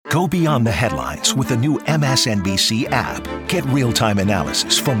Go beyond the headlines with the new MSNBC app. Get real-time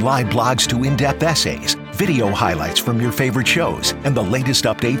analysis from live blogs to in-depth essays, video highlights from your favorite shows, and the latest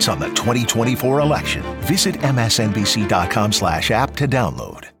updates on the 2024 election. Visit msnbc.com/app to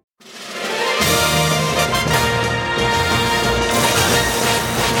download.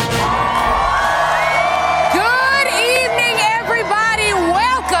 Good evening, everybody.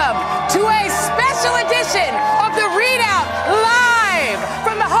 Welcome to a special edition of the ReidOut live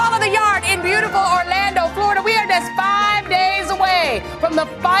from the Hall of the Yard in beautiful Orlando, Florida. We are just 5 days away from the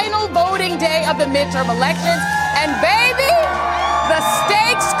final voting day of the midterm elections. And baby, the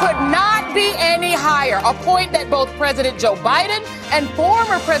stakes could not be any higher, a point that both President Joe Biden and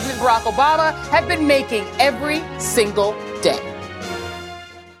former President Barack Obama have been making every single day.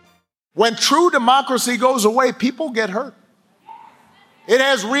 When true democracy goes away, people get hurt. It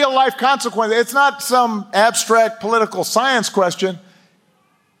has real life consequences. It's not some abstract political science question.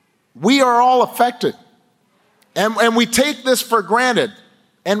 We are all affected. And we take this for granted,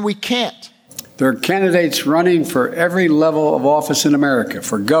 and we can't. There are candidates running for every level of office in America,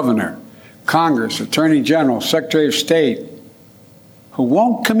 for governor, Congress, Attorney General, Secretary of State, who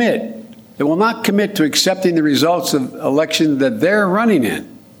won't commit. They will not commit to accepting the results of elections that they're running in.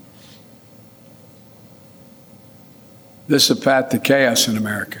 This is a path to chaos in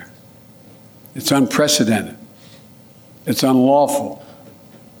America. It's unprecedented. It's unlawful.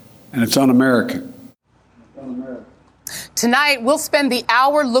 And it's un-American. Tonight, we'll spend the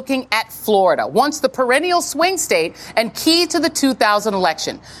hour looking at Florida, once the perennial swing state and key to the 2000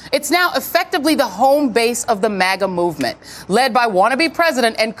 election. It's now effectively the home base of the MAGA movement, led by wannabe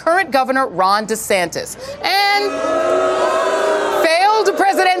president and current governor Ron DeSantis, and failed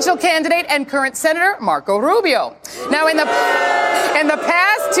presidential candidate and current senator Marco Rubio. Now, in the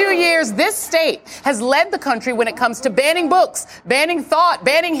past 2 years, this state has led the country when it comes to banning books, banning thought,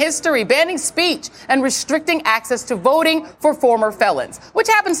 banning history, banning speech, and restricting access to voting for former felons, which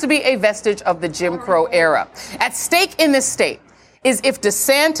happens to be a vestige of the Jim Crow era. At stake in this state is if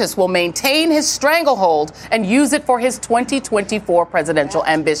DeSantis will maintain his stranglehold and use it for his 2024 presidential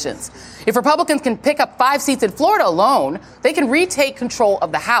ambitions. If Republicans can pick up 5 seats in Florida alone, they can retake control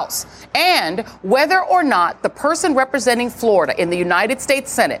of the House. And whether or not the person representing Florida in the United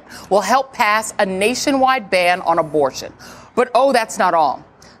States Senate will help pass a nationwide ban on abortion. But that's not all.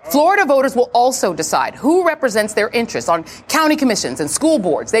 Florida voters will also decide who represents their interests on county commissions and school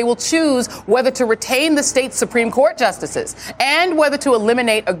boards. They will choose whether to retain the state's Supreme Court justices and whether to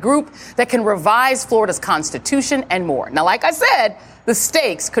eliminate a group that can revise Florida's constitution and more. Now, like I said, the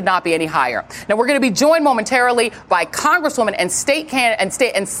stakes could not be any higher. Now, we're going to be joined momentarily by Congresswoman and State and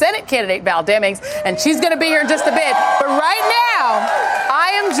Senate candidate Val Demings, and she's going to be here in just a bit. But right now,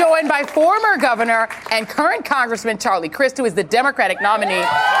 I am joined by former governor and current Congressman Charlie Crist, who is the Democratic nominee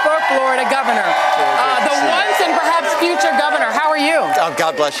for Florida governor. The once and perhaps future governor. How are you? Oh,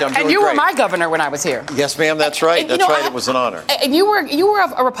 God bless you. I'm doing great. And you great. were my governor when I was here. Yes, ma'am. That's right. That's right. It was an honor. And you were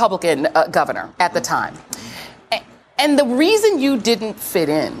a Republican governor at the time. And the reason you didn't fit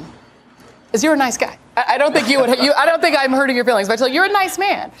in is you're a nice guy. I don't think you would. I don't think I'm hurting your feelings, but you're a nice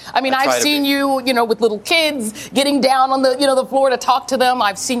man. I mean, I've seen you, with little kids getting down on the floor to talk to them.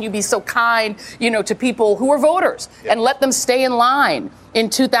 I've seen you be so kind, to people who are voters and let them stay in line.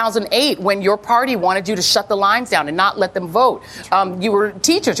 In 2008, when your party wanted you to shut the lines down and not let them vote, you were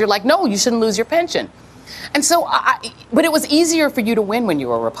teachers. You're like, no, you shouldn't lose your pension. And so, but it was easier for you to win when you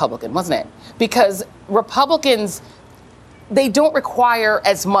were a Republican, wasn't it? Because Republicans, they don't require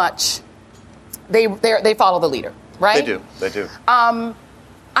as much. They follow the leader, right? They do.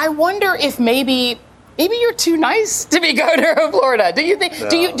 I wonder if maybe you're too nice to be governor of Florida. Do you think? No,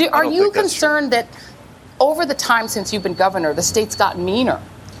 are you concerned that over the time since you've been governor, the state's gotten meaner,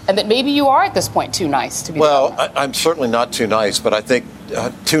 and that maybe you are at this point too nice to be? Well, I'm certainly not too nice, but I think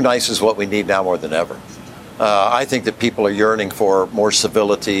too nice is what we need now more than ever. I think that people are yearning for more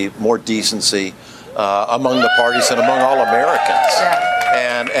civility, more decency. Among the parties and among all Americans.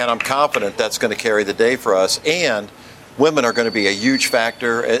 Yeah. And I'm confident that's going to carry the day for us. And women are going to be a huge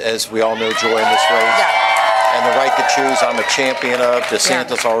factor, as we all know, Joy, in this race. Yeah. And the right to choose, I'm a champion of.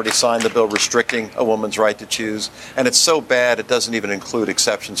 DeSantis already signed the bill restricting a woman's right to choose. And it's so bad it doesn't even include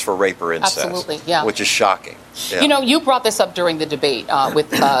exceptions for rape or incest. Absolutely, yeah. Which is shocking. Yeah. You brought this up during the debate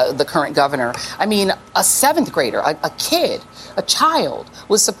with the current governor. I mean, a seventh grader, a kid, a child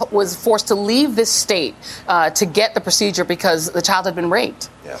was forced to leave this state to get the procedure because the child had been raped.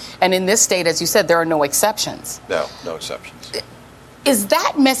 Yeah. And in this state, as you said, there are no exceptions. No exceptions. Is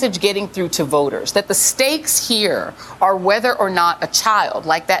that message getting through to voters, that the stakes here are whether or not a child,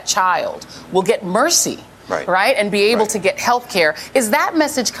 like that child, will get mercy right? And be able to get health care. Is that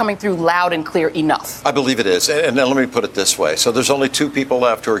message coming through loud and clear enough? I believe it is. And let me put it this way. So there's only two people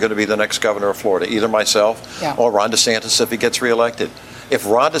left who are going to be the next governor of Florida, either myself or Ron DeSantis if he gets reelected. If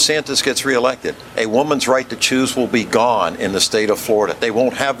Ron DeSantis gets reelected, a woman's right to choose will be gone in the state of Florida. They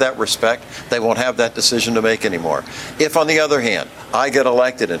won't have that respect. They won't have that decision to make anymore. If, on the other hand, I get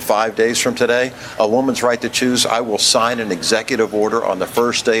elected in 5 days from today, a woman's right to choose, I will sign an executive order on the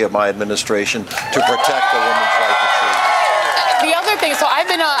first day of my administration to protect a woman's right to choose. The other thing, so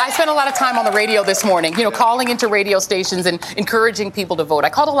I spent a lot of time on the radio this morning, calling into radio stations and encouraging people to vote.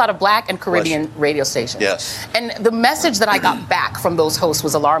 I called a lot of Black and Caribbean radio stations. Yes. And the message that I got back from those hosts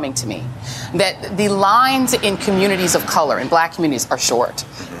was alarming to me, that the lines in communities of color, in Black communities, are short.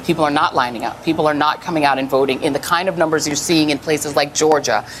 People are not lining up. People are not coming out and voting in the kind of numbers you're seeing in places like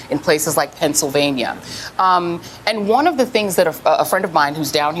Georgia, in places like Pennsylvania. And one of the things that a friend of mine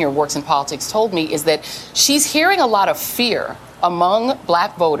who's down here, works in politics, told me is that she's hearing a lot of fear among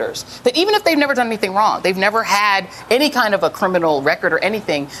Black voters, that even if they've never done anything wrong, they've never had any kind of a criminal record or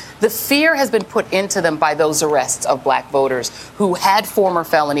anything, the fear has been put into them by those arrests of Black voters who had former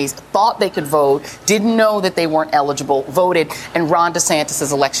felonies, thought they could vote, didn't know that they weren't eligible, voted, and Ron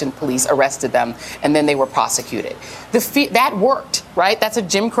DeSantis' election police arrested them, and then they were prosecuted. That worked, right? That's a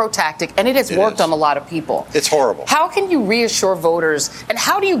Jim Crow tactic, and it has worked on a lot of people. It's horrible. How can you reassure voters, and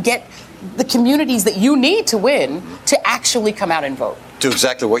how do you get the communities that you need to win to actually come out and vote? Do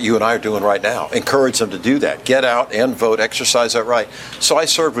exactly what you and I are doing right now. Encourage them to do that. Get out and vote. Exercise that right. So I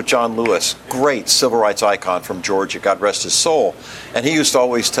served with John Lewis, great civil rights icon from Georgia, God rest his soul. And he used to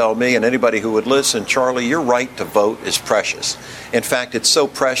always tell me and anybody who would listen, Charlie, your right to vote is precious. In fact, it's so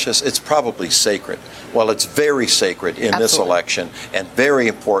precious, it's probably sacred. Well, it's very sacred in this election and very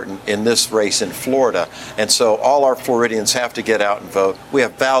important in this race in Florida. And so all our Floridians have to get out and vote. We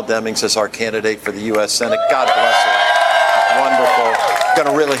have Val Demings as our candidate for the U.S. Senate. God bless her. Wonderful. Going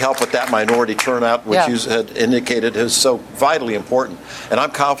to really help with that minority turnout, which you had indicated is so vitally important. And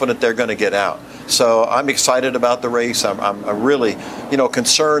I'm confident they're going to get out. So I'm excited about the race. I'm really,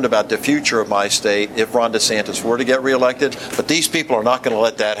 concerned about the future of my state if Ron DeSantis were to get reelected. But these people are not going to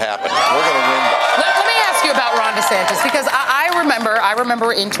let that happen. We're going to win. Let me ask you about Ron DeSantis, because I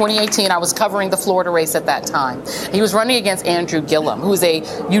remember in 2018, I was covering the Florida race at that time. He was running against Andrew Gillum, who is a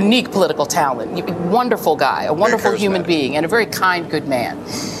unique political talent, wonderful guy, a wonderful human being, and a very kind, good man.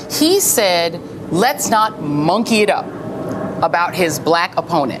 He said, let's not monkey it up about his Black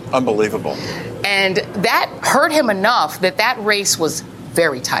opponent. Unbelievable. And that hurt him enough that race was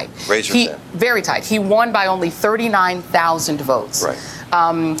very tight. Very tight. He won by only 39,000 votes.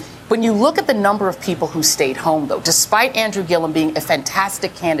 Right. When you look at the number of people who stayed home, though, despite Andrew Gillum being a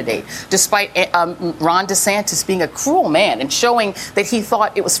fantastic candidate, despite Ron DeSantis being a cruel man and showing that he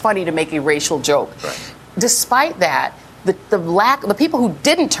thought it was funny to make a racial joke, despite that, the people who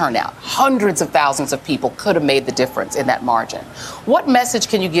didn't turn out, hundreds of thousands of people, could have made the difference in that margin. What message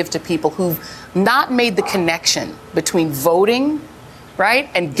can you give to people who've not made the connection between voting, right,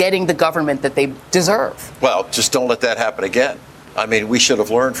 and getting the government that they deserve? Well, just don't let that happen again. I mean, we should have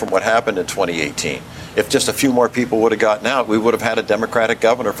learned from what happened in 2018. If just a few more people would have gotten out, we would have had a Democratic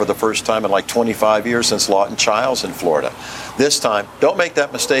governor for the first time in like 25 years since Lawton Childs in Florida. This time, don't make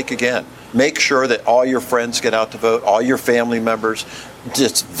that mistake again. Make sure that all your friends get out to vote, all your family members.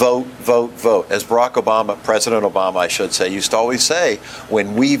 Just vote, vote, vote. As Barack Obama, President Obama, I should say, used to always say,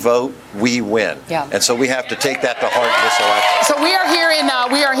 when we vote, we win. Yeah. And so we have to take that to heart in this election. So we are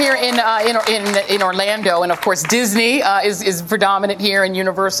here in Orlando, and of course Disney is predominant here, and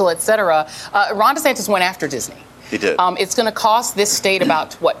Universal, et cetera. Ron DeSantis went after Disney. He did. It's going to cost this state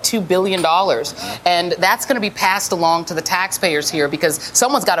about, $2 billion. And that's going to be passed along to the taxpayers here, because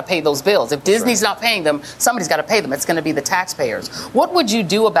someone's got to pay those bills. If Disney's not paying them, somebody's got to pay them. It's going to be the taxpayers. What would you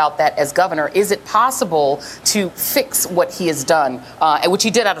do about that as governor? Is it possible to fix what he has done, which he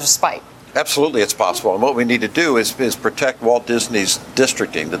did out of spite? Absolutely, it's possible. And what we need to do is protect Walt Disney's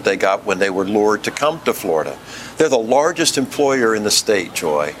districting that they got when they were lured to come to Florida. They're the largest employer in the state,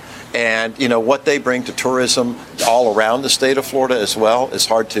 Joy. And, what they bring to tourism all around the state of Florida as well is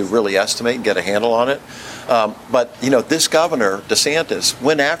hard to really estimate and get a handle on it. But this governor, DeSantis,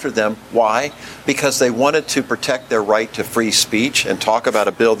 went after them. Why? Because they wanted to protect their right to free speech and talk about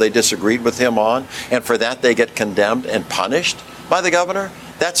a bill they disagreed with him on. And for that, they get condemned and punished by the governor.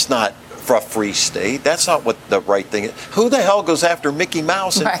 That's not for a free state. That's not what the right thing is. Who the hell goes after Mickey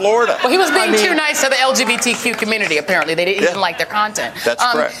Mouse in Florida? Well, he was being too nice to the LGBTQ community, apparently. They didn't like their content. That's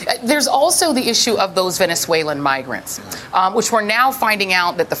correct. There's also the issue of those Venezuelan migrants, which we're now finding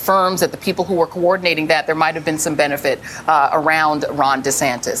out that the firms, that the people who were coordinating that, there might have been some benefit around Ron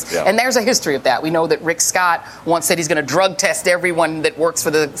DeSantis. Yeah. And there's a history of that. We know that Rick Scott once said he's going to drug test everyone that works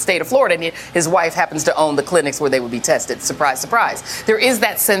for the state of Florida, and his wife happens to own the clinics where they would be tested. Surprise, surprise. There is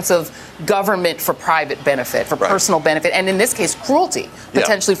that sense of government for private benefit, for personal benefit, and in this case, cruelty,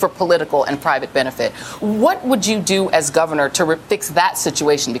 potentially for political and private benefit. What would you do as governor to fix that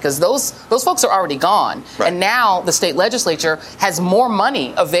situation? Because those folks are already gone, and now the state legislature has more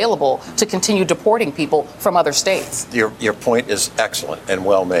money available to continue deporting people from other states. Your point is excellent and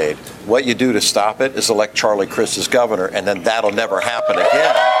well made. What you do to stop it is elect Charlie Crist as governor, and then that'll never happen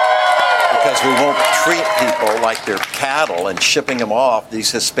again. Because we won't treat people like they're cattle and shipping them off,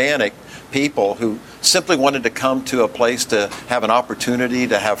 these Hispanic people who simply wanted to come to a place to have an opportunity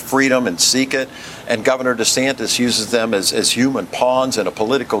to have freedom and seek it. And Governor DeSantis uses them as human pawns in a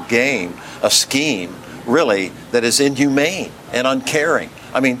political game, a scheme, really, that is inhumane and uncaring.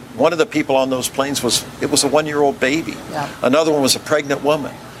 I mean, one of the people on those planes was a 1-year-old baby. Yeah. Another one was a pregnant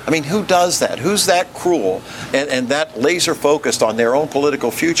woman. I mean, who does that? Who's that cruel and that laser focused on their own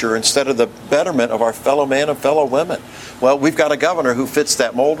political future instead of the betterment of our fellow man and fellow women? Well, we've got a governor who fits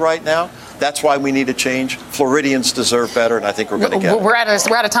that mold right now. That's why we need a change. Floridians deserve better, and I think we're going to get it. We're out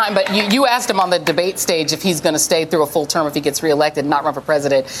of time, but you asked him on the debate stage if he's going to stay through a full term if he gets reelected and not run for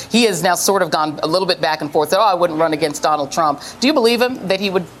president. He has now sort of gone a little bit back and forth. Said, I wouldn't run against Donald Trump. Do you believe him that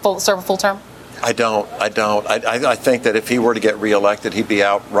he would serve a full term? I don't. I think that if he were to get reelected, he'd be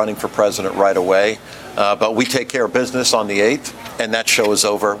out running for president right away. But we take care of business on the 8th, and that show is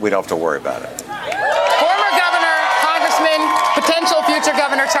over. We don't have to worry about it. Former governor, congressman, potential future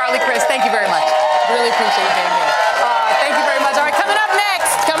governor Charlie Crist, thank you very much. Really appreciate you being here. Thank you very much. All right, coming up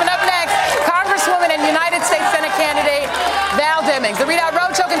next, Congresswoman and United States Senate candidate Val Demings. The ReidOut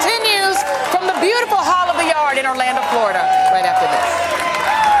Roadshow continues from the beautiful Hall of the Yard in Orlando, Florida, right after this.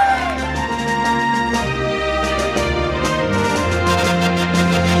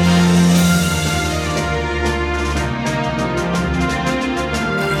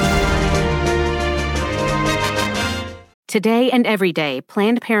 Today and every day,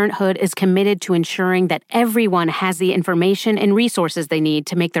 Planned Parenthood is committed to ensuring that everyone has the information and resources they need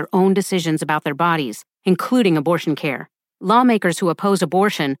to make their own decisions about their bodies, including abortion care. Lawmakers who oppose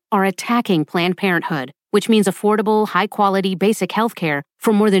abortion are attacking Planned Parenthood, which means affordable, high-quality, basic health care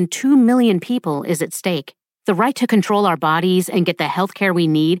for more than 2 million people is at stake. The right to control our bodies and get the health care we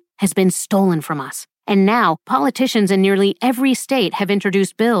need has been stolen from us. And now, politicians in nearly every state have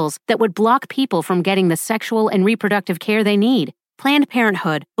introduced bills that would block people from getting the sexual and reproductive care they need. Planned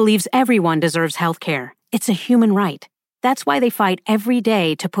Parenthood believes everyone deserves health care. It's a human right. That's why they fight every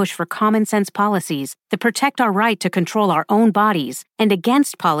day to push for common-sense policies that protect our right to control our own bodies and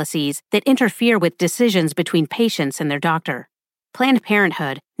against policies that interfere with decisions between patients and their doctor. Planned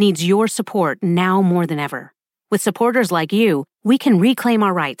Parenthood needs your support now more than ever. With supporters like you, we can reclaim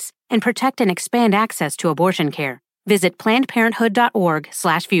our rights and protect and expand access to abortion care. Visit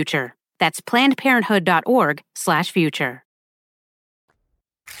PlannedParenthood.org/future. That's PlannedParenthood.org/future.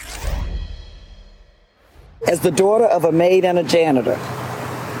 As the daughter of a maid and a janitor,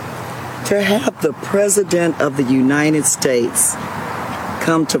 to have the President of the United States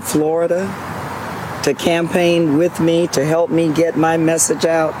come to Florida to campaign with me, to help me get my message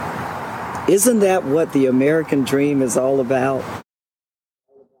out, isn't that what the American dream is all about?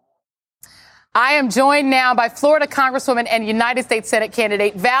 I am joined now by Florida Congresswoman and United States Senate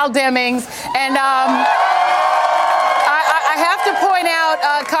candidate Val Demings. And I have to point out,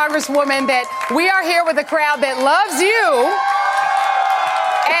 Congresswoman, that we are here with a crowd that loves you.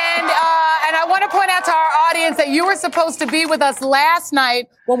 And I want to point out to our audience that you were supposed to be with us last night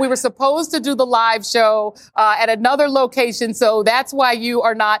when we were supposed to do the live show at another location. So that's why you're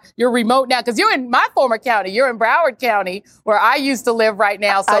remote now, because you're in my former county. You're in Broward County, where I used to live right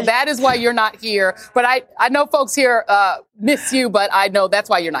now. So that is why you're not here. But I know folks here miss you, but I know that's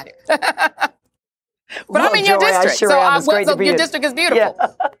why you're not here. But well, I'm in your district. Your district is beautiful. Yeah.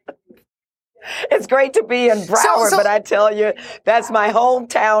 It's great to be in Broward, but I tell you, that's my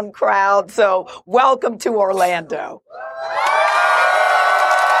hometown crowd. So welcome to Orlando.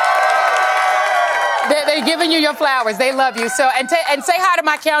 They're giving you your flowers. They love you. So and say hi to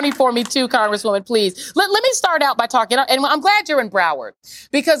my county for me too, Congresswoman, please. Let me start out by talking, and I'm glad you're in Broward,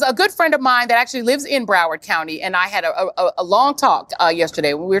 because a good friend of mine that actually lives in Broward County and I had a long talk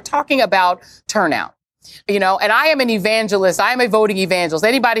yesterday when we were talking about turnout. And I am an evangelist. I am a voting evangelist.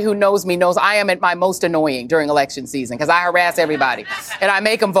 Anybody who knows me knows I am at my most annoying during election season because I harass everybody and I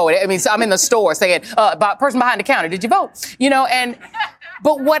make them vote. I mean, so I'm in the store saying, person behind the counter, did you vote?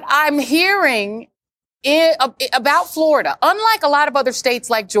 But what I'm hearing about Florida, unlike a lot of other states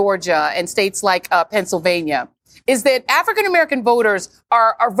like Georgia and states like Pennsylvania, is that African-American voters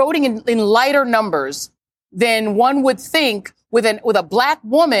are voting in lighter numbers than one would think with a black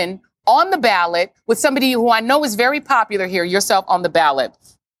woman on the ballot, with somebody who I know is very popular here, yourself on the ballot.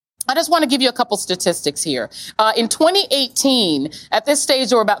 I just want to give you a couple statistics here. In 2018, at this stage,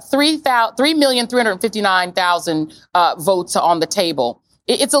 there were about 3,359,000 votes on the table.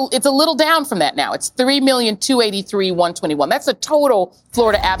 It's a little down from that now. It's 3,283,121. That's a total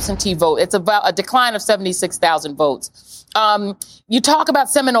Florida absentee vote. It's about a decline of 76,000 votes. You talk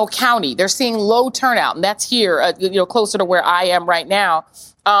about Seminole County. They're seeing low turnout, and that's here, closer to where I am right now.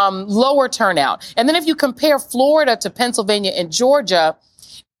 Lower turnout. And then if you compare Florida to Pennsylvania and Georgia,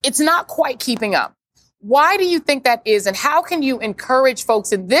 it's not quite keeping up. Why do you think that is? And how can you encourage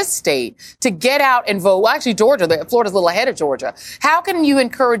folks in this state to get out and vote? Well, actually, Florida's a little ahead of Georgia. How can you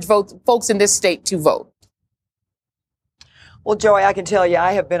encourage folks in this state to vote? Well, Joy, I can tell you,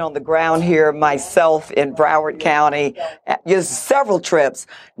 I have been on the ground here myself in Broward County, just several trips,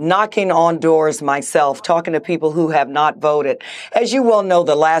 knocking on doors myself, talking to people who have not voted. As you well know,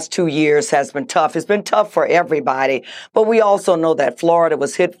 the last 2 years has been tough. It's been tough for everybody, but we also know that Florida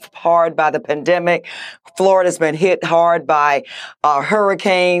was hit hard by the pandemic. Florida's been hit hard by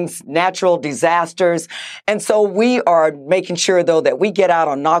hurricanes, natural disasters. And so we are making sure, though, that we get out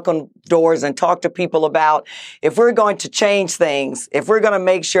and knock on doors and talk to people about if we're going to change things, if we're going to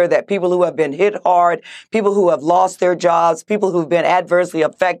make sure that people who have been hit hard, people who have lost their jobs, people who've been adversely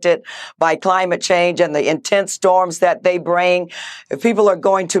affected by climate change and the intense storms that they bring, if people are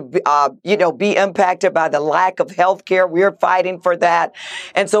going to, be impacted by the lack of health care, we're fighting for that.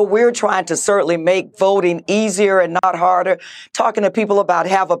 And so we're trying to certainly make voting easier and not harder, talking to people about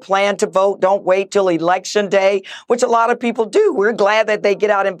have a plan to vote. Don't wait till election day, which a lot of people do. We're glad that they get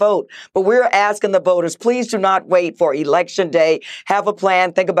out and vote. But we're asking the voters, please do not wait for election day. Have a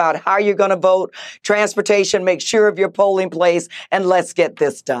plan. Think about how you're going to vote, transportation, make sure of your polling place, and let's get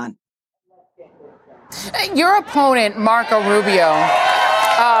this done. Your opponent, Marco Rubio,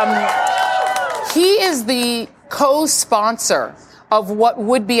 he is the co-sponsor of what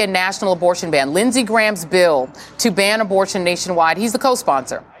would be a national abortion ban. Lindsey Graham's bill to ban abortion nationwide. He's the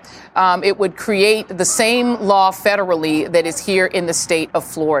co-sponsor. It would create the same law federally that is here in the state of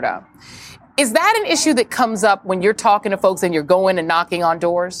Florida. Is that an issue that comes up when you're talking to folks and you're going and knocking on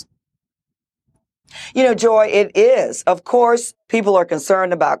doors? Joy, it is. Of course, people are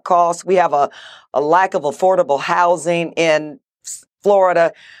concerned about costs. We have a lack of affordable housing in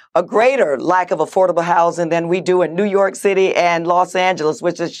Florida, a greater lack of affordable housing than we do in New York City and Los Angeles,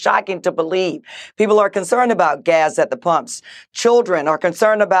 which is shocking to believe. People are concerned about gas at the pumps. Children are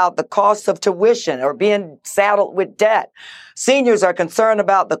concerned about the cost of tuition or being saddled with debt. Seniors are concerned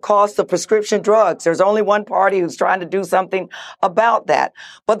about the cost of prescription drugs. There's only one party who's trying to do something about that.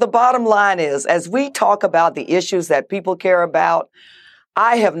 But the bottom line is, as we talk about the issues that people care about,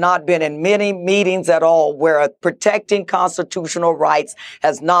 I have not been in many meetings at all where protecting constitutional rights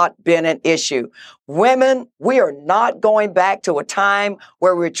has not been an issue. Women, we are not going back to a time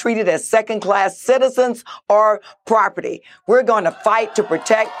where we're treated as second-class citizens or property. We're going to fight to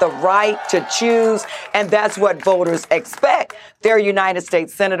protect the right to choose, and that's what voters expect their United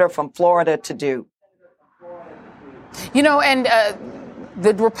States Senator from Florida to do.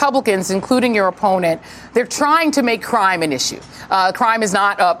 The Republicans, including your opponent, they're trying to make crime an issue. Crime is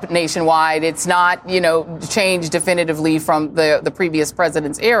not up nationwide. It's not, changed definitively from the previous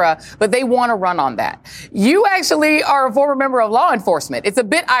president's era, but they want to run on that. You actually are a former member of law enforcement. It's a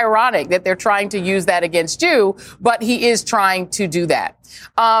bit ironic that they're trying to use that against you, but he is trying to do that.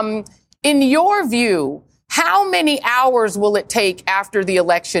 In your view, how many hours will it take after the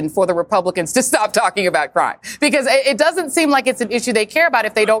election for the Republicans to stop talking about crime? Because it doesn't seem like it's an issue they care about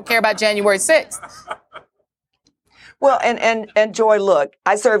if they don't care about January 6th. Well, and Joy, look,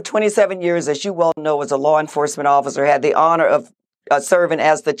 I served 27 years, as you well know, as a law enforcement officer, had the honor of serving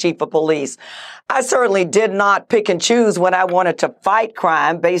as the chief of police. I certainly did not pick and choose when I wanted to fight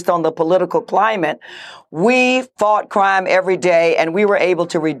crime based on the political climate. We fought crime every day, and we were able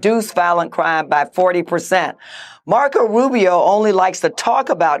to reduce violent crime by 40%. Marco Rubio only likes to talk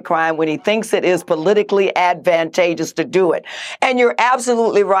about crime when he thinks it is politically advantageous to do it. And you're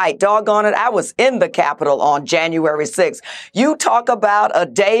absolutely right. Doggone it, I was in the Capitol on January 6th. You talk about a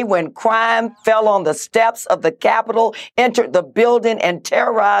day when crime fell on the steps of the Capitol, entered the building, and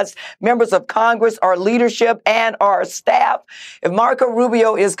terrorized members of Congress, our leadership, and our staff. If Marco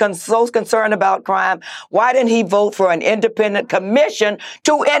Rubio is so concerned about crime, why didn't he vote for an independent commission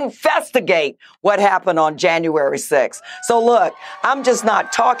to investigate what happened on January 6th? So look, I'm just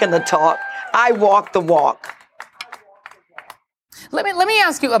not talking the talk. I walk the walk. Let me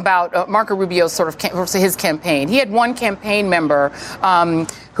ask you about Marco Rubio's his campaign. He had one campaign member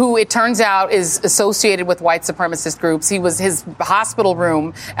who it turns out is associated with white supremacist groups. He was his hospital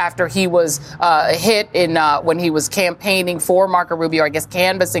room after he was hit when he was campaigning for Marco Rubio, I guess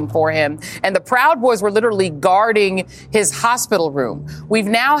canvassing for him. And the Proud Boys were literally guarding his hospital room. We've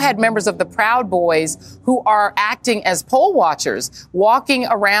now had members of the Proud Boys who are acting as poll watchers, walking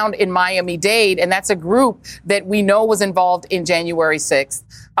around in Miami-Dade, and that's a group that we know was involved in January 6th.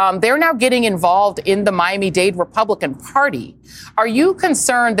 They're now getting involved in the Miami-Dade Republican Party. Are you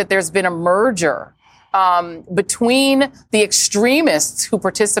concerned that there's been a merger between the extremists who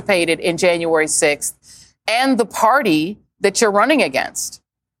participated in January 6th and the party that you're running against?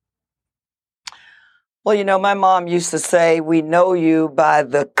 Well, you know, my mom used to say, we know you by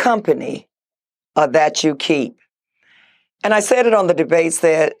the company that you keep. And I said it on the debate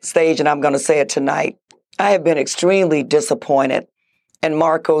stage, and I'm going to say it tonight. I have been extremely disappointed in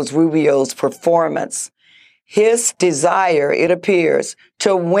Marco Rubio's performance. His desire, it appears,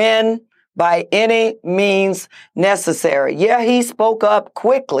 to win by any means necessary. Yeah, he spoke up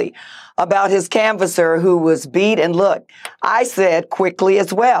quickly about his canvasser who was beat. And look, I said quickly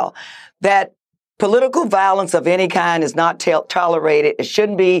as well that political violence of any kind is not tolerated. It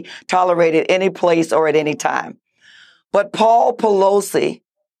shouldn't be tolerated any place or at any time. But Paul Pelosi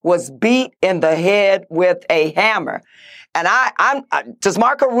was beat in the head with a hammer. And does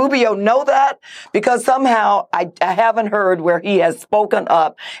Marco Rubio know that? Because somehow I haven't heard where he has spoken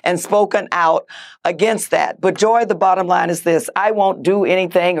up and spoken out against that. But Joy, the bottom line is this. I won't do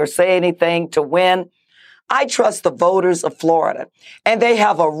anything or say anything to win. I trust the voters of Florida, and they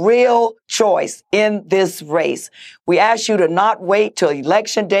have a real choice in this race. We ask you to not wait till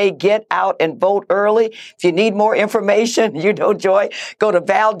Election Day. Get out and vote early. If you need more information, Joy, go to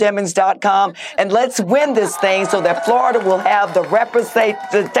valdemings.com, and let's win this thing so that Florida will have the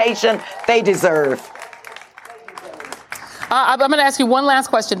representation they deserve. I'm going to ask you one last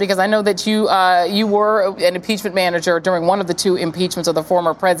question because I know that you were an impeachment manager during one of the two impeachments of the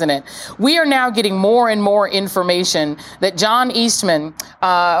former president. We are now getting more and more information that John Eastman,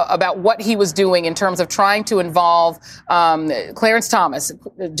 about what he was doing in terms of trying to involve Clarence Thomas,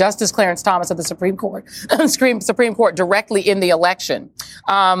 Justice Clarence Thomas of the Supreme Court, directly in the election.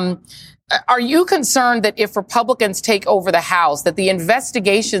 Are you concerned that if Republicans take over the House, that the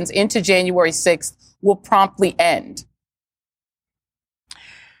investigations into January 6th will promptly end?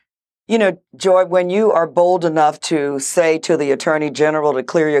 You know, Joy, when you are bold enough to say to the Attorney General to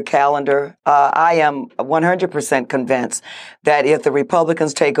clear your calendar, I am 100% convinced that if the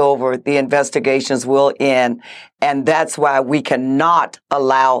Republicans take over, the investigations will end. And that's why we cannot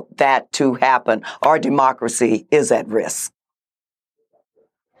allow that to happen. Our democracy is at risk.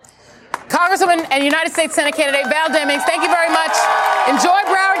 Congresswoman and United States Senate candidate Val Demings, thank you very much. Enjoy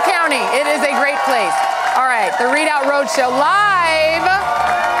Broward County. It is a great place. All right, the ReidOut Roadshow live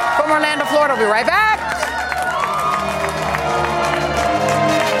from Orlando, Florida. We'll be right back.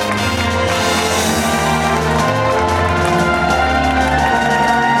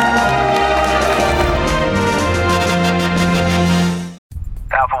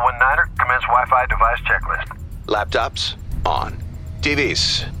 Alpha 19er, commence Wi-Fi device checklist. Laptops on.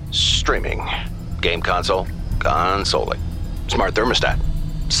 TVs streaming. Game console consoling. Smart thermostat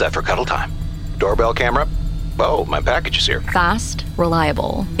set for cuddle time. Doorbell camera. Oh, my package is here. Fast,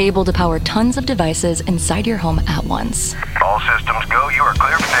 reliable, able to power tons of devices inside your home at once. All systems go. You are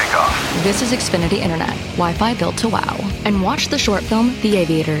clear for takeoff. This is Xfinity Internet, Wi-Fi built to wow. And watch the short film, The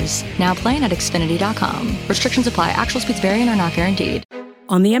Aviators, now playing at Xfinity.com. Restrictions apply. Actual speeds vary and are not guaranteed.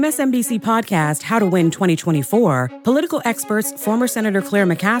 On the MSNBC podcast, How to Win 2024, political experts, former Senator Claire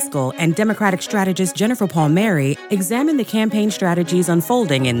McCaskill and Democratic strategist Jennifer Palmieri examine the campaign strategies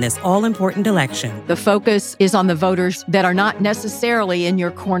unfolding in this all-important election. The focus is on the voters that are not necessarily in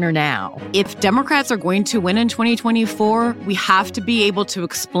your corner now. If Democrats are going to win in 2024, we have to be able to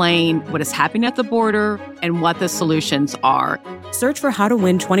explain what is happening at the border and what the solutions are. Search for How to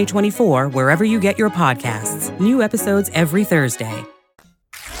Win 2024 wherever you get your podcasts. New episodes every Thursday.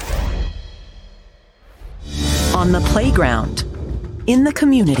 On the playground, in the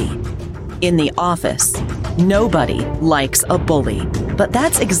community, in the office, nobody likes a bully. But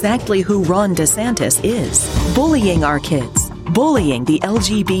that's exactly who Ron DeSantis is. Bullying our kids, bullying the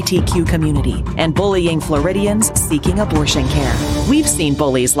LGBTQ community, and bullying Floridians seeking abortion care. We've seen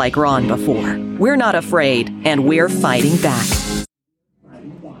bullies like Ron before. We're not afraid, and we're fighting back.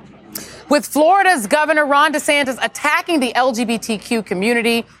 With Florida's Governor Ron DeSantis attacking the LGBTQ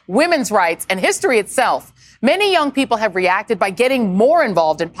community, women's rights, and history itself, many young people have reacted by getting more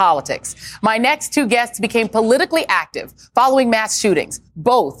involved in politics. My next two guests became politically active following mass shootings.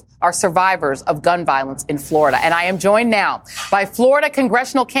 Both are survivors of gun violence in Florida. And I am joined now by Florida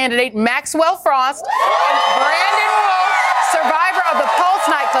congressional candidate Maxwell Frost and Brandon Wolf, survivor of the Pulse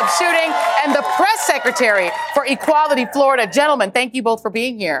nightclub shooting and the press secretary for Equality Florida. Gentlemen, thank you both for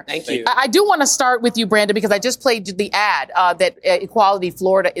being here. Thank you. I do want to start with you, Brandon, because I just played the ad that Equality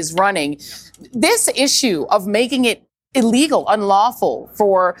Florida is running. This issue of making it illegal, unlawful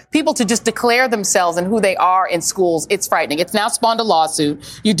for people to just declare themselves and who they are in schools, it's frightening. It's now spawned a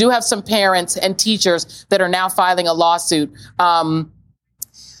lawsuit. You do have some parents and teachers that are now filing a lawsuit.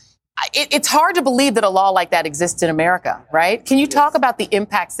 It's hard to believe that a law like that exists in America, right? Can you talk about the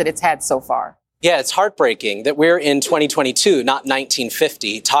impacts that it's had so far? Yeah, it's heartbreaking that we're in 2022, not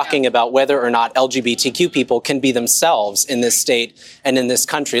 1950, talking about whether or not LGBTQ people can be themselves in this state and in this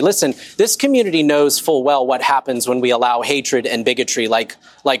country. Listen, this community knows full well what happens when we allow hatred and bigotry like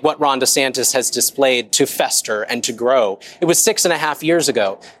what Ron DeSantis has displayed to fester and to grow. It was 6.5 years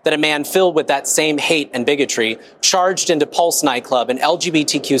ago that a man filled with that same hate and bigotry charged into Pulse nightclub, an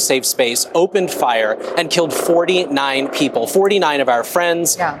LGBTQ safe space, opened fire and killed 49 people, 49 of our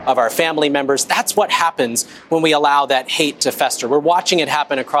friends, of our family members. That's what happens when we allow that hate to fester. We're watching it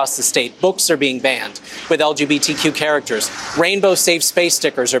happen across the state. Books are being banned with LGBTQ characters. Rainbow safe space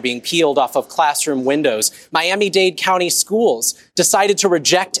stickers are being peeled off of classroom windows. Miami-Dade County schools decided to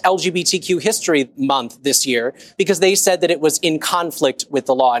reject LGBTQ History Month this year because they said that it was in conflict with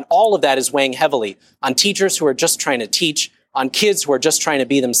the law. And all of that is weighing heavily on teachers who are just trying to teach, on kids who are just trying to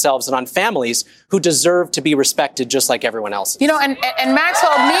be themselves, and on families who deserve to be respected just like everyone else. You know, and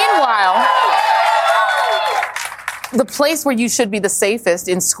Maxwell, meanwhile, the place where you should be the safest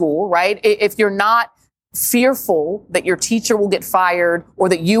in school, right? If you're not fearful that your teacher will get fired or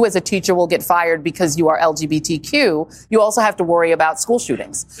that you as a teacher will get fired because you are LGBTQ, you also have to worry about school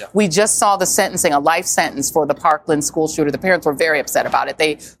shootings. Yeah. We just saw the sentencing, a life sentence for the Parkland school shooter. The parents were very upset about it.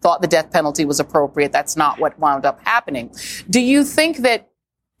 They thought the death penalty was appropriate. That's not what wound up happening. Do you think that,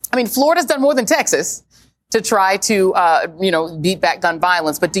 Florida's done more than Texas to try to, beat back gun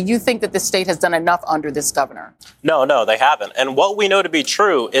violence. But do you think that the state has done enough under this governor? No, they haven't. And what we know to be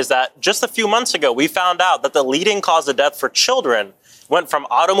true is that just a few months ago, we found out that the leading cause of death for children went from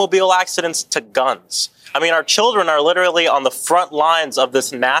automobile accidents to guns. Our children are literally on the front lines of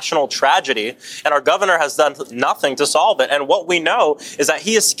this national tragedy, and our governor has done nothing to solve it. And what we know is that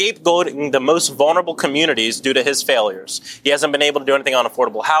he is scapegoating the most vulnerable communities due to his failures. He hasn't been able to do anything on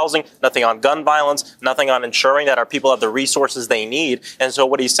affordable housing, nothing on gun violence, nothing on ensuring that our people have the resources they need. And so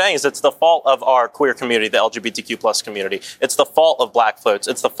what he's saying is it's the fault of our queer community, the LGBTQ plus community. It's the fault of Black folks.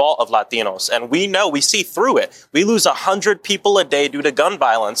 It's the fault of Latinos. And we see through it. We lose 100 people a day due to gun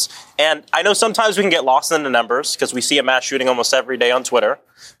violence. And I know sometimes we can get lost in the numbers because we see a mass shooting almost every day on Twitter.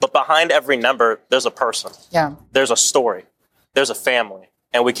 But behind every number, there's a person. Yeah. There's a story. There's a family.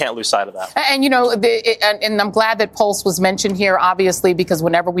 And we can't lose sight of that. And, and I'm glad that Pulse was mentioned here, obviously, because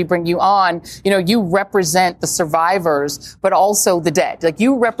whenever we bring you on, you represent the survivors, but also the dead. Like,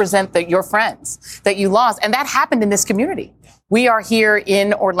 you represent your friends that you lost. And that happened in this community. We are here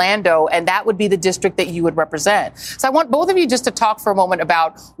in Orlando, and that would be the district that you would represent. So I want both of you just to talk for a moment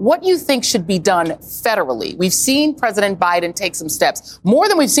about what you think should be done federally. We've seen President Biden take some steps, more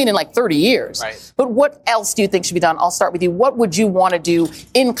than we've seen in like 30 years. Right. But what else do you think should be done? I'll start with you. What would you want to do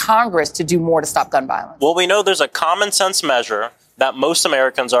in Congress to do more to stop gun violence? Well, we know there's a common sense measure that most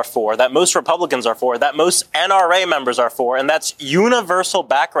Americans are for, that most Republicans are for, that most NRA members are for, and that's universal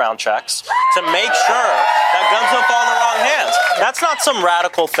background checks to make sure that guns don't fall in the wrong hands. That's not some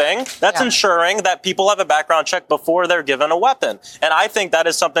radical thing. That's ensuring that people have a background check before they're given a weapon. And I think that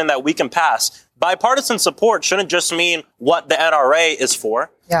is something that we can pass. Bipartisan support shouldn't just mean what the NRA is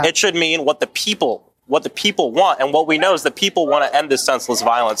for. Yeah. It should mean what the people what the people want. And what we know is that people want to end this senseless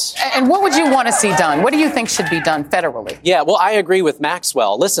violence. And what would you want to see done? What do you think should be done federally? Yeah, well, I agree with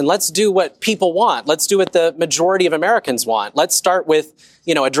Maxwell. Listen, let's do what people want. Let's do what the majority of Americans want. Let's start with,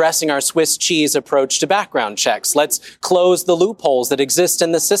 addressing our Swiss cheese approach to background checks. Let's close the loopholes that exist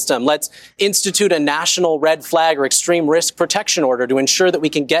in the system. Let's institute a national red flag or extreme risk protection order to ensure that we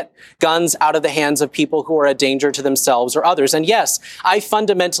can get guns out of the hands of people who are a danger to themselves or others. And yes, I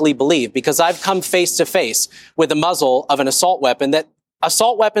fundamentally believe, because I've come face to face with the muzzle of an assault weapon, that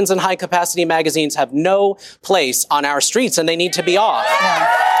assault weapons and high-capacity magazines have no place on our streets, and they need to be off.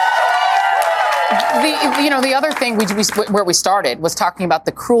 Yeah. The other thing where we started was talking about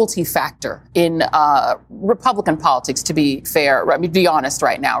the cruelty factor in Republican politics, to be fair, be honest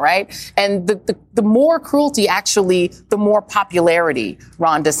right now, right? And the more cruelty, actually, the more popularity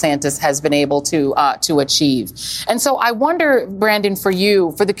Ron DeSantis has been able to achieve. And so I wonder, Brandon, for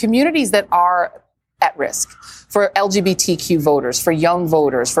the communities that are at risk, for LGBTQ voters, for young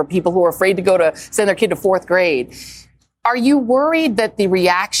voters, for people who are afraid to send their kid to fourth grade, are you worried that the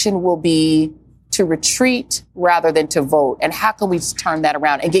reaction will be to retreat rather than to vote? And how can we turn that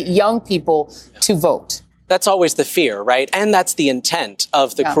around and get young people to vote? That's always the fear, right? And that's the intent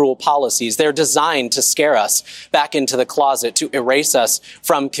of the cruel policies. They're designed to scare us back into the closet, to erase us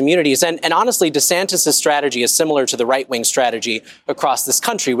from communities. And honestly, DeSantis' strategy is similar to the right-wing strategy across this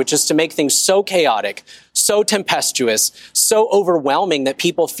country, which is to make things so chaotic, so tempestuous, so overwhelming that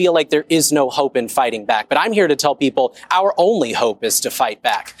people feel like there is no hope in fighting back. But I'm here to tell people our only hope is to fight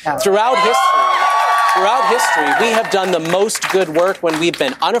back. Throughout history, we have done the most good work when we've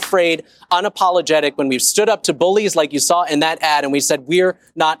been unafraid, unapologetic, when we've stood up to bullies like you saw in that ad, and we said, we're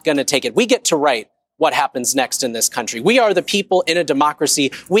not going to take it. We get to write what happens next in this country. We are the people in a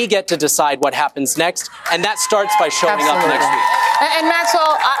democracy. We get to decide what happens next, and that starts by showing up next week. And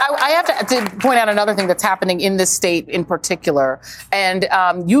Maxwell, I have to point out another thing that's happening in this state in particular. And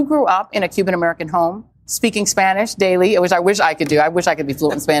you grew up in a Cuban-American home, speaking Spanish daily, which I wish I could do. I wish I could be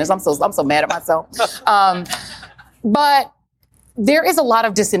fluent in Spanish. I'm so mad at myself. But there is a lot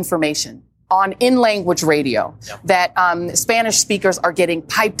of disinformation on in-language radio that Spanish speakers are getting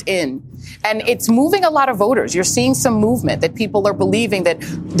piped in. And it's moving a lot of voters. You're seeing some movement that people are believing that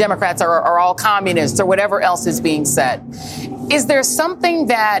Democrats are all communists or whatever else is being said. Is there something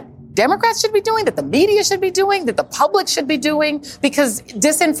that Democrats should be doing, that the media should be doing, that the public should be doing? Because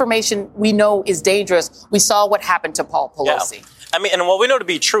disinformation, we know, is dangerous. We saw what happened to Paul Pelosi. Yeah. I mean, and what we know to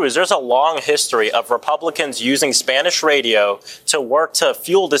be true is there's a long history of Republicans using Spanish radio to work to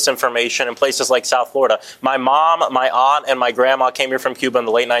fuel disinformation in places like South Florida. My mom, my aunt, and my grandma came here from Cuba in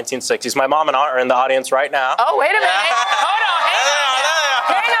the late 1960s. My mom and aunt are in the audience right now. Oh, wait a minute. Hold on.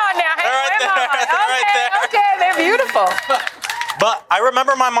 Hang on now. Okay, they're beautiful. But I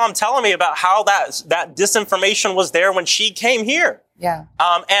remember my mom telling me about how that disinformation was there when she came here. Yeah.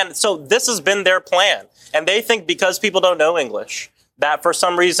 And so this has been their plan. And they think because people don't know English, that for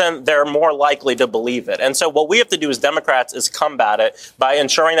some reason they're more likely to believe it. And so what we have to do as Democrats is combat it by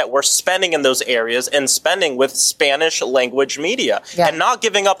ensuring that we're spending in those areas and spending with Spanish language media and not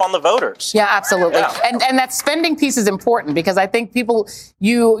giving up on the voters. Yeah, absolutely. Yeah. And that spending piece is important because I think people,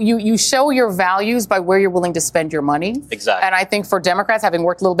 you show your values by where you're willing to spend your money. Exactly. And I think for Democrats, having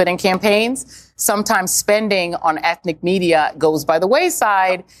worked a little bit in campaigns, sometimes spending on ethnic media goes by the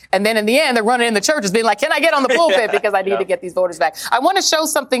wayside. And then in the end, they're running in the churches being like, can I get on the pulpit because I need to get these voters back? I want to show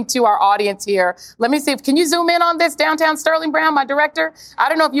something to our audience here. Let me see. Can you zoom in on this? Downtown Sterling Brown, my director. I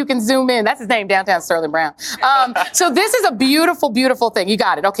don't know if you can zoom in. That's his name, Downtown Sterling Brown. So this is a beautiful, beautiful thing. You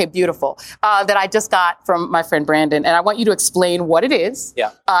got it. Okay, beautiful. That I just got from my friend Brandon. And I want you to explain what it is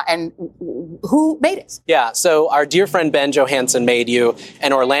and who made it. Yeah, so our dear friend Ben Johansson made you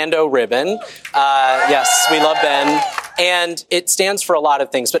an Orlando ribbon. Yes, we love Ben. And it stands for a lot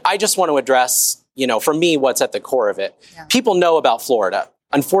of things. But I just want to address, for me, what's at the core of it. Yeah. People know about Florida.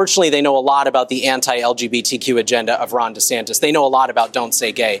 Unfortunately, they know a lot about the anti-LGBTQ agenda of Ron DeSantis. They know a lot about Don't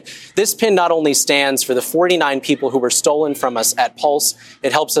Say Gay. This pin not only stands for the 49 people who were stolen from us at Pulse,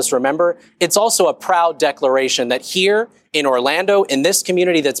 it helps us remember. It's also a proud declaration that here in Orlando, in this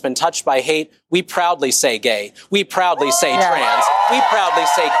community that's been touched by hate, we proudly say gay. We proudly say trans. We proudly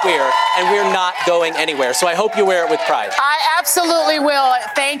say queer. And we're not going anywhere. So I hope you wear it with pride. I absolutely will.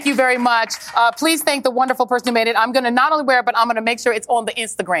 Thank you very much. Please thank the wonderful person who made it. I'm going to not only wear it, but I'm going to make sure it's on the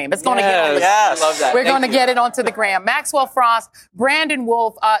Instagram. It's going to get on the I love that. We're going to get it onto the gram. Maxwell Frost, Brandon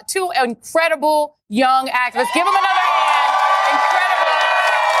Wolf, two incredible young activists. Give them another hand. Incredible.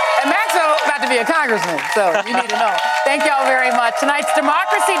 And Maxwell about to be a congressman, so you need to know. Thank y'all very much. Tonight's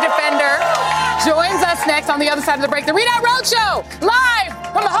Democracy Defender joins us next on the other side of the break. The ReidOut Roadshow, live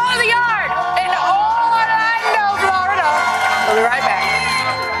from the Hall of the Yard in all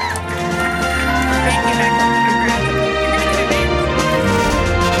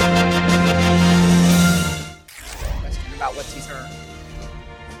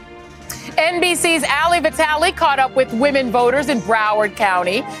NBC's Ali Vitale caught up with women voters in Broward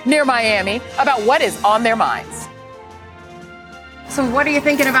County, near Miami, about what is on their minds. So what are you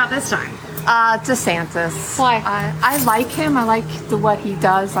thinking about this time? DeSantis. Why? I like him. I like what he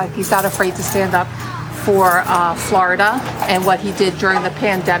does. Like, he's not afraid to stand up for Florida and what he did during the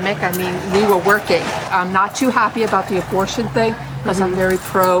pandemic. I mean, we were working. I'm not too happy about the abortion thing because I'm very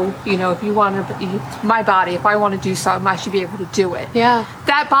pro. You know, if you want to, my body, if I want to do something, I should be able to do it. Yeah.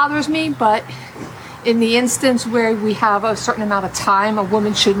 That bothers me, but in the instance where we have a certain amount of time, a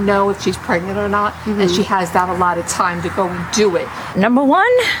woman should know if she's pregnant or not, and she has that allotted time to go and do it. Number one,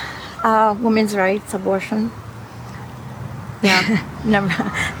 women's rights, abortion. Yeah.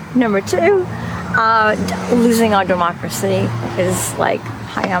 Number two, losing our democracy is like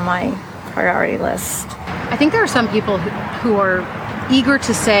high on my priority list. I think there are some people who are eager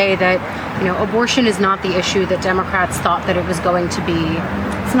to say that, you know, abortion is not the issue that Democrats thought that it was going to be.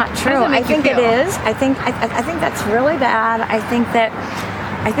 It's not true. I think it is. I think that's really bad. I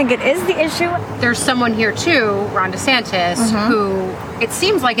think it is the issue. There's someone here too, Ron DeSantis, who it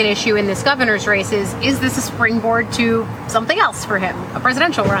seems like an issue in this governor's race is this a springboard to something else for him, a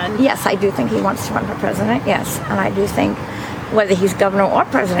presidential run? Yes, I do think he wants to run for president. Yes, and I do think whether he's governor or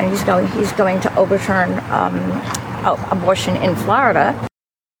president, he's going to overturn abortion in Florida.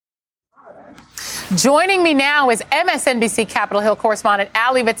 Joining me now is MSNBC Capitol Hill correspondent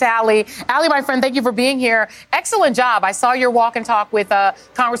Ali Vitale. Ali, my friend, thank you for being here. Excellent job. I saw your walk and talk with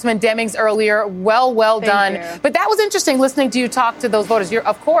Congressman Demings earlier. Well done. Thank you. But that was interesting listening to you talk to those voters.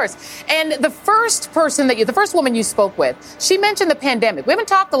 Of course. And the first woman you spoke with, she mentioned the pandemic. We haven't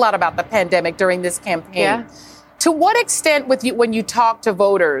talked a lot about the pandemic during this campaign. Yeah. To what extent, when you talk to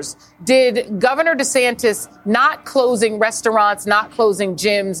voters, did Governor DeSantis not closing restaurants, not closing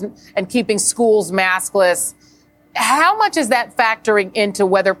gyms, and keeping schools maskless, how much is that factoring into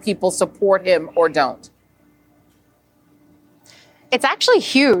whether people support him or don't? It's actually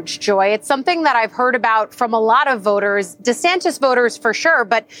huge, Joy. It's something that I've heard about from a lot of voters, DeSantis voters for sure.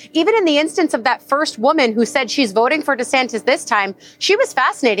 But even in the instance of that first woman who said she's voting for DeSantis this time, she was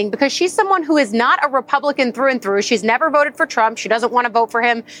fascinating because she's someone who is not a Republican through and through. She's never voted for Trump. She doesn't want to vote for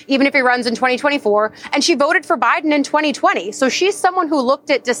him, even if he runs in 2024. And she voted for Biden in 2020. So she's someone who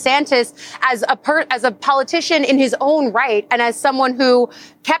looked at DeSantis as a politician in his own right and as someone who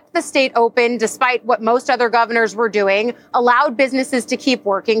kept the state open despite what most other governors were doing, allowed businesses to keep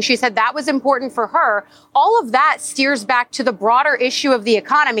working. She said that was important for her. All of that steers back to the broader issue of the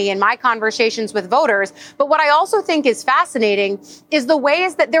economy in my conversations with voters. But what I also think is fascinating is the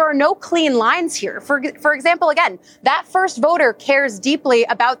ways that there are no clean lines here. For example, again, that first voter cares deeply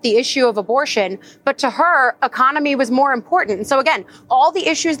about the issue of abortion, but to her, economy was more important. And so again, all the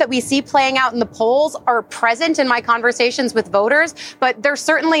issues that we see playing out in the polls are present in my conversations with voters, but they're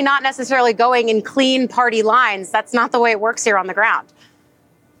certainly not necessarily going in clean party lines. That's not the way it works here on the ground.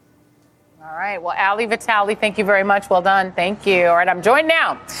 All right. Well, Ali Vitale, thank you very much. Well done. Thank you. All right. I'm joined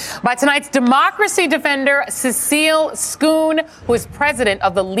now by tonight's democracy defender, Cecile Schoon, who is president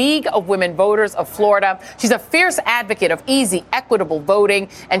of the League of Women Voters of Florida. She's a fierce advocate of easy, equitable voting,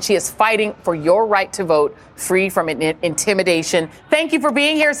 and she is fighting for your right to vote free from intimidation. Thank you for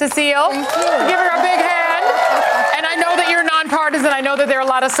being here, Cecile. Thank you. Give her a big hand. And I know that you're nonpartisan. I know that there are a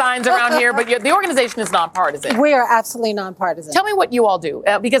lot of signs around here, but the organization is nonpartisan. We are absolutely nonpartisan. Tell me what you all do,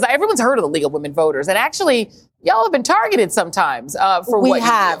 because everyone's heard of the League of Women Voters, and actually, y'all have been targeted sometimes for what you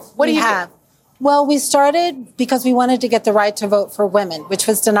do. What do you do? Well, we started because we wanted to get the right to vote for women, which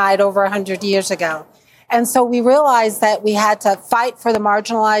was denied over 100 years ago. And so we realized that we had to fight for the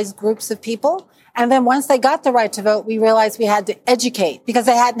marginalized groups of people. And then once they got the right to vote, we realized we had to educate because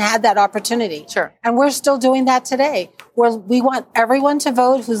they hadn't had that opportunity. Sure. And we're still doing that today. We want everyone to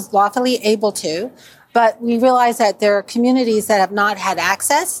vote who's lawfully able to, but we realize that there are communities that have not had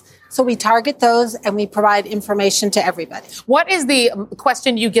access. So we target those and we provide information to everybody. What is the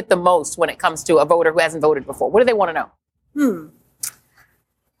question you get the most when it comes to a voter who hasn't voted before? What do they want to know?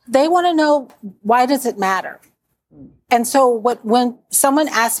 They want to know, why does it matter? And so when someone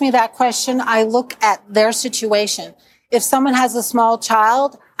asks me that question, I look at their situation. If someone has a small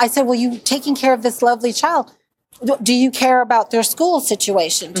child, I say, well, you taking care of this lovely child. Do you care about their school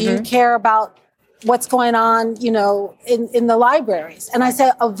situation? Do you care about what's going on, in the libraries? And I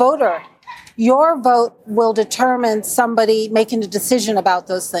say, a voter, your vote will determine somebody making a decision about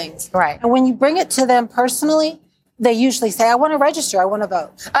those things. Right. And when you bring it to them personally, they usually say, I want to register, I want to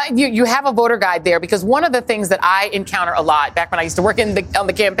vote. You have a voter guide there, because one of the things that I encounter a lot back when I used to work on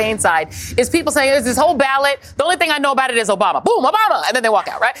the campaign side is people saying, there's this whole ballot. The only thing I know about it is Obama. Boom, Obama. And then they walk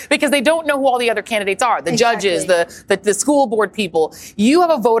out, right? Because they don't know who all the other candidates are, the judges, the school board people. You have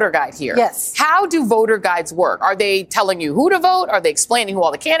a voter guide here. Yes. How do voter guides work? Are they telling you who to vote? Are they explaining who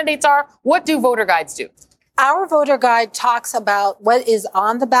all the candidates are? What do voter guides do? Our voter guide talks about what is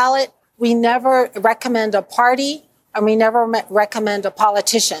on the ballot. We never recommend a party, and we never recommend a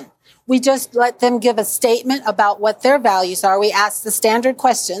politician. We just let them give a statement about what their values are. We ask the standard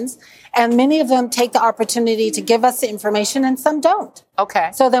questions, and many of them take the opportunity to give us the information, and some don't. Okay.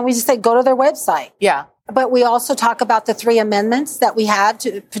 So then we just say, go to their website. Yeah. But we also talk about the 3 amendments that we have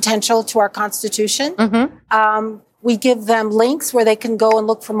to potential to our Constitution. Mm-hmm. We give them links where they can go and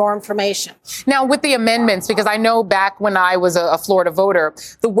look for more information. Now, with the amendments, because I know back when I was a Florida voter,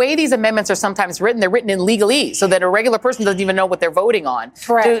 the way these amendments are sometimes written, they're written in legalese, so that a regular person doesn't even know what they're voting on.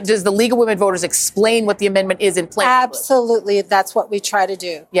 Correct. Does the League of Women Voters explain what the amendment is in plain English? Absolutely. That's what we try to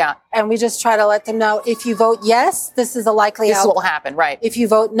do. Yeah. And we just try to let them know, if you vote yes, this is a likely outcome. This is what will happen, right. If you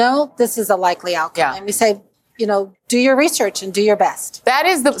vote no, this is a likely outcome. Yeah. And we say, do your research and do your best. That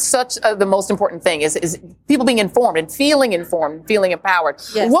is the most important thing is people being informed and feeling empowered.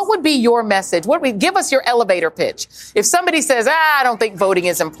 Yes. What would be your message? Give us your elevator pitch. If somebody says, I don't think voting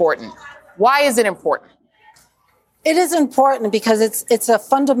is important, why is it important? It is important because it's a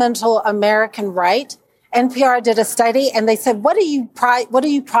fundamental American right. NPR did a study and they said, what do you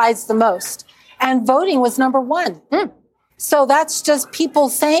prize the most? And voting was number 1. So that's just people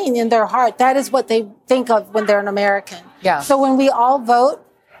saying in their heart, that is what they think of when they're an American. Yeah. So when we all vote,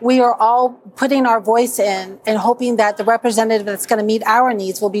 we are all putting our voice in and hoping that the representative that's going to meet our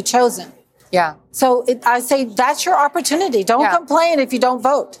needs will be chosen. Yeah. So I say that's your opportunity. Don't complain if you don't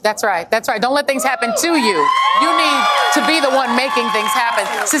vote. That's right. That's right. Don't let things happen to you. You need to be the one making things happen.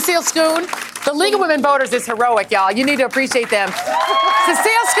 Cecile Schoon, the League of Women Voters is heroic, y'all. You need to appreciate them.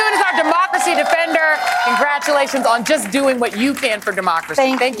 Cecile Schoon is our democracy defender. Congratulations on just doing what you can for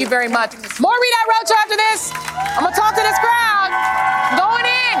democracy. Thank you very much. More ReidOut Roadshow after this. I'm going to talk to this crowd. I'm going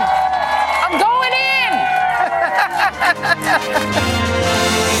in. I'm going in.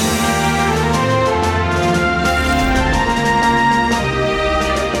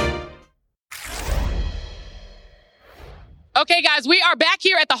 Okay, guys, we are back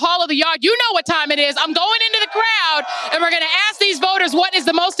here at the Hall of the Yard. You know what time it is. I'm going into the crowd, and we're going to ask these voters what is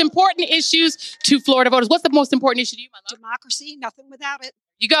the most important issues to Florida voters. What's the most important issue to you, my love? Democracy, nothing without it.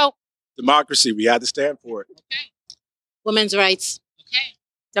 You go. Democracy, we had to stand for it. Okay. Women's rights. Okay.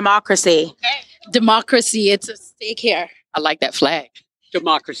 Democracy. Okay. Democracy, it's a stake here. I like that flag.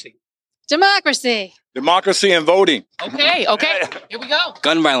 Democracy. Democracy. Democracy and voting. Okay. Here we go.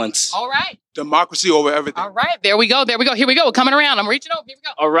 Gun violence. All right. Democracy over everything. All right. There we go. Here we go. We're coming around. I'm reaching over. Here we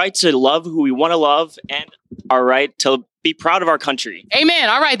go. Our right to love who we want to love and our right to be proud of our country. Amen.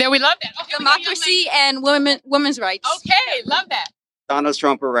 All right. There we love that. Okay, Democracy and women's rights. Okay. Love that. Donald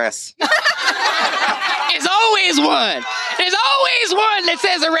Trump arrest. There's always one. There's always one that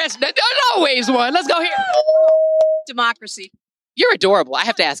says arrest. There's always one. Let's go here. Democracy. You're adorable. I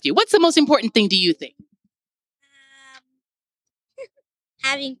have to ask you, what's the most important thing do you think?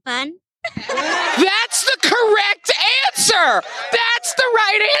 Having fun. That's the correct answer. That's the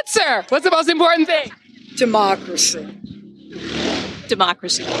right answer. What's the most important thing? Democracy.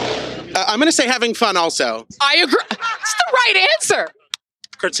 Democracy. I'm going to say having fun also. I agree. It's the right answer.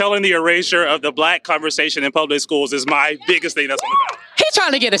 Curtailing the erasure of the black conversation in public schools is my biggest thing that's on the ballot. He's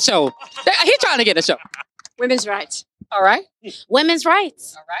trying to get a show. Women's rights. All right. Women's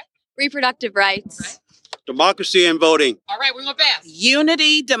rights. All right. Reproductive rights. All right. Democracy and voting. All right, we're going to pass.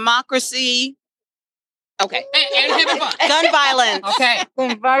 Unity, democracy. Okay. And having fun. Gun violence. Okay. The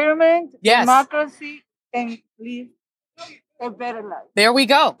environment, yes. Democracy, and live a better life. There we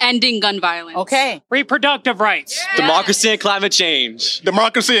go. Ending gun violence. Okay. Reproductive rights. Yeah. Democracy and climate change.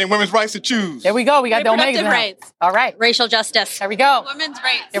 Democracy and women's rights to choose. There we go. We got the Omegas Reproductive now. rights. All right. Racial justice. There we go. Women's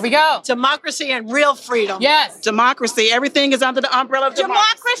rights. There we go. Democracy and real freedom. Yes. Democracy. Everything is under the umbrella of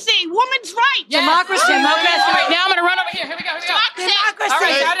democracy. Women's rights. Yes. Democracy. All right, now I'm going to run over here. Here we go. Democracy. All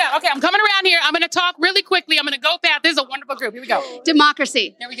right. Okay, I'm coming around here. I'm going to talk really quickly. I'm going to go fast. This is a wonderful group. Here we go.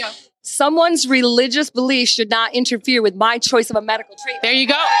 Democracy. There we go. Someone's religious beliefs should not interfere with my choice of a medical treatment. There you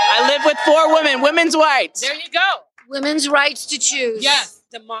go. I live with 4 women. Women's rights. There you go. Women's rights to choose. Yes.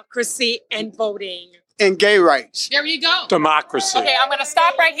 Democracy and voting. And gay rights. There you go. Democracy. Okay, I'm going to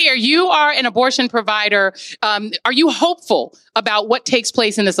stop right here. You are an abortion provider. Are you hopeful about what takes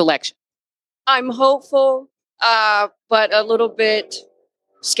place in this election? I'm hopeful, but a little bit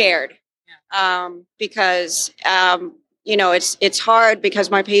scared. because it's hard because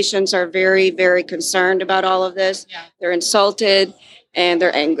my patients are very, very concerned about all of this. Yeah. They're insulted and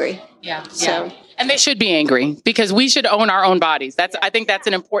they're angry. Yeah. So. And they should be angry because we should own our own bodies. I think that's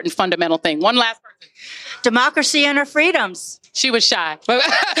an important fundamental thing. One last person. Democracy and our freedoms. She was shy. All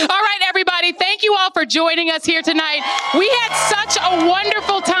right, everybody. Thank you all for joining us here tonight. We had such a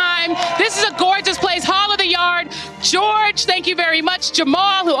wonderful time. This is a gorgeous place, Hall of the Yard. George, thank you very much.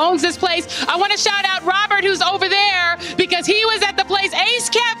 Jamal, who owns this place. I want to shout out Robert, who's over there, because he was at the place Ace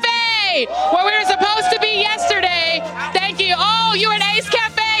Cafe, where we were supposed to be yesterday. Thank you. Oh, you were at Ace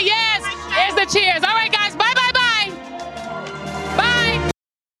Cafe? Yes. Here's the cheers. All right, guys. Bye, bye, bye. Bye.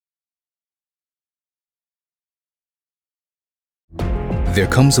 There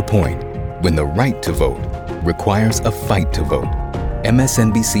comes a point when the right to vote requires a fight to vote.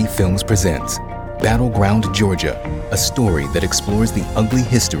 MSNBC Films presents Battleground Georgia, a story that explores the ugly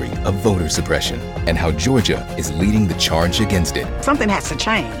history of voter suppression and how Georgia is leading the charge against it. Something has to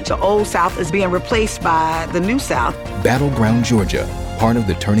change. The old South is being replaced by the new South. Battleground Georgia, part of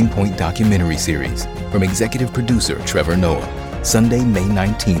the Turning Point documentary series from executive producer Trevor Noah. Sunday, May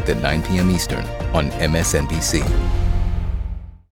 19th at 9 p.m. Eastern on MSNBC.